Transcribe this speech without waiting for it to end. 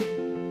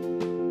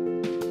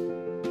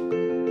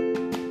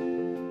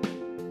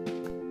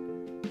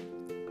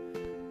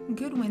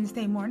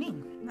Wednesday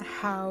morning.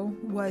 How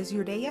was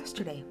your day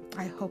yesterday?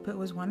 I hope it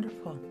was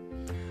wonderful.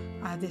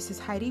 This is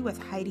Heidi with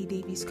Heidi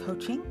Davies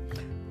Coaching.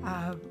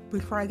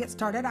 Before I get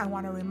started, I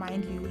want to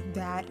remind you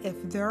that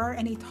if there are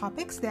any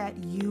topics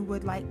that you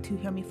would like to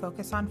hear me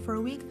focus on for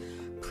a week,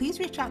 please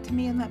reach out to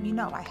me and let me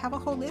know. I have a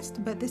whole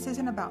list, but this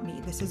isn't about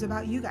me. This is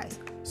about you guys.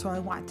 So I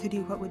want to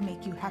do what would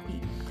make you happy.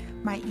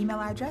 My email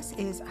address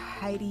is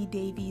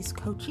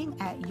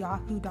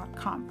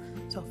HeidiDaviesCoaching@yahoo.com.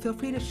 So feel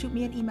free to shoot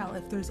me an email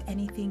if there's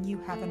anything you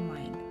have in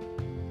mind.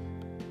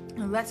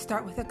 And let's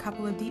start with a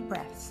couple of deep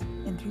breaths.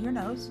 In through your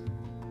nose,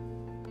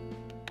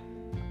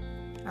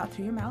 out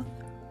through your mouth.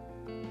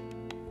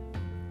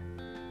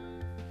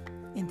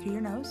 In through your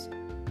nose,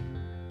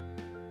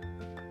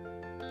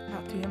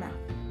 out through your mouth.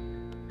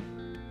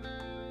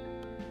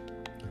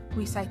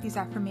 Recite these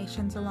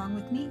affirmations along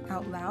with me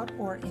out loud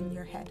or in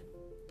your head.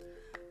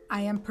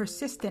 I am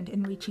persistent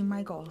in reaching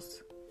my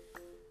goals.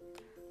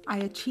 I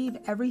achieve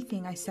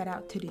everything I set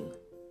out to do.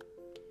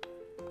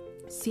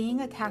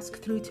 Seeing a task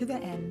through to the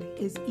end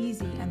is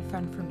easy and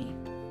fun for me.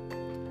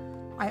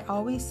 I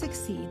always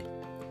succeed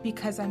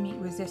because I meet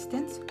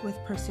resistance with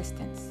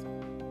persistence.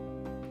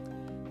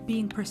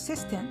 Being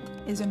persistent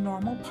is a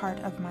normal part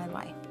of my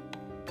life.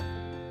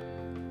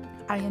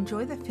 I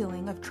enjoy the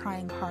feeling of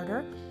trying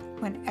harder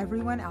when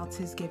everyone else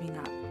is giving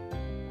up.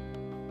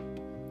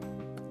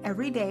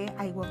 Every day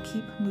I will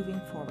keep moving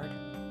forward.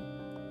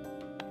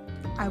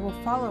 I will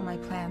follow my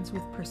plans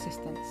with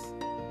persistence.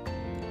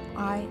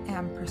 I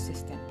am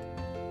persistent.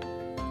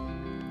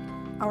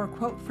 Our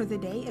quote for the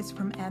day is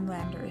from Ann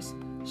Landers.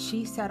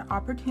 She said,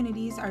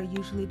 "Opportunities are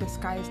usually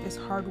disguised as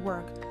hard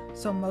work,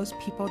 so most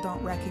people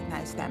don't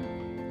recognize them."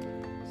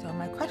 So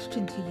my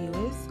question to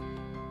you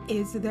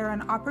is there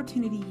an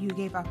opportunity you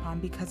gave up on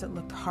because it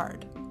looked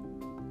hard?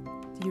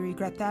 Do you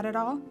regret that at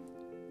all?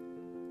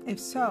 If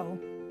so,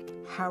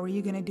 how are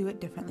you going to do it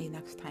differently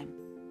next time?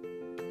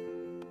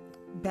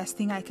 Best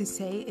thing I could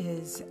say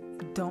is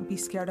don't be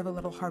scared of a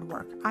little hard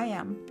work. I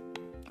am.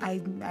 I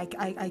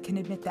can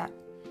admit that.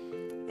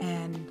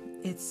 And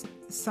it's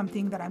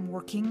something that I'm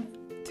working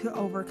to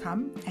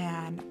overcome,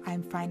 and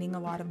I'm finding a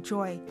lot of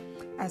joy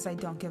as I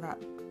don't give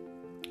up.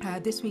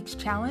 This week's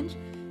challenge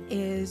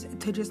is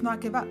to just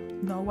not give up,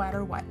 no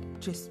matter what.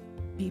 Just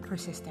be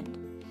persistent.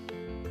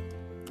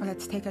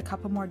 Let's take a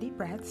couple more deep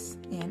breaths.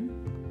 In,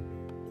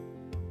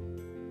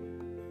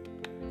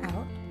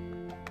 out,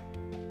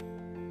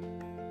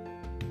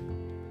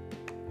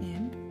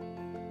 in,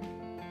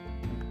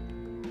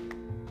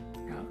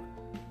 out.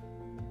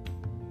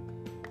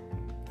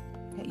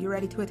 Okay, you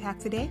ready to attack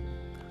today?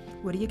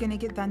 What are you going to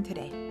get done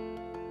today?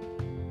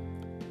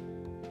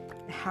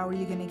 How are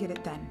you going to get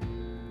it done?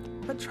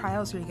 What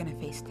trials are you going to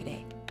face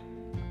today?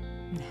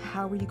 And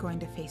how are you going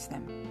to face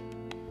them?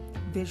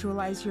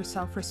 Visualize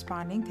yourself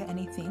responding to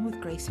anything with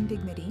grace and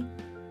dignity.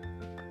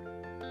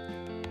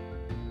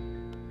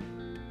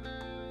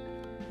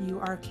 You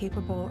are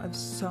capable of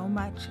so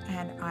much,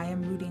 and I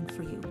am rooting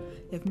for you.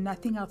 If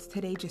nothing else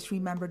today, just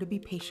remember to be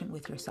patient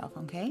with yourself,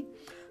 okay?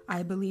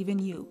 I believe in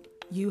you.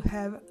 You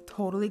have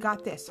totally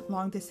got this.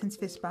 Long distance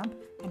fist bump,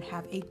 and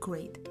have a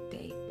great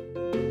day.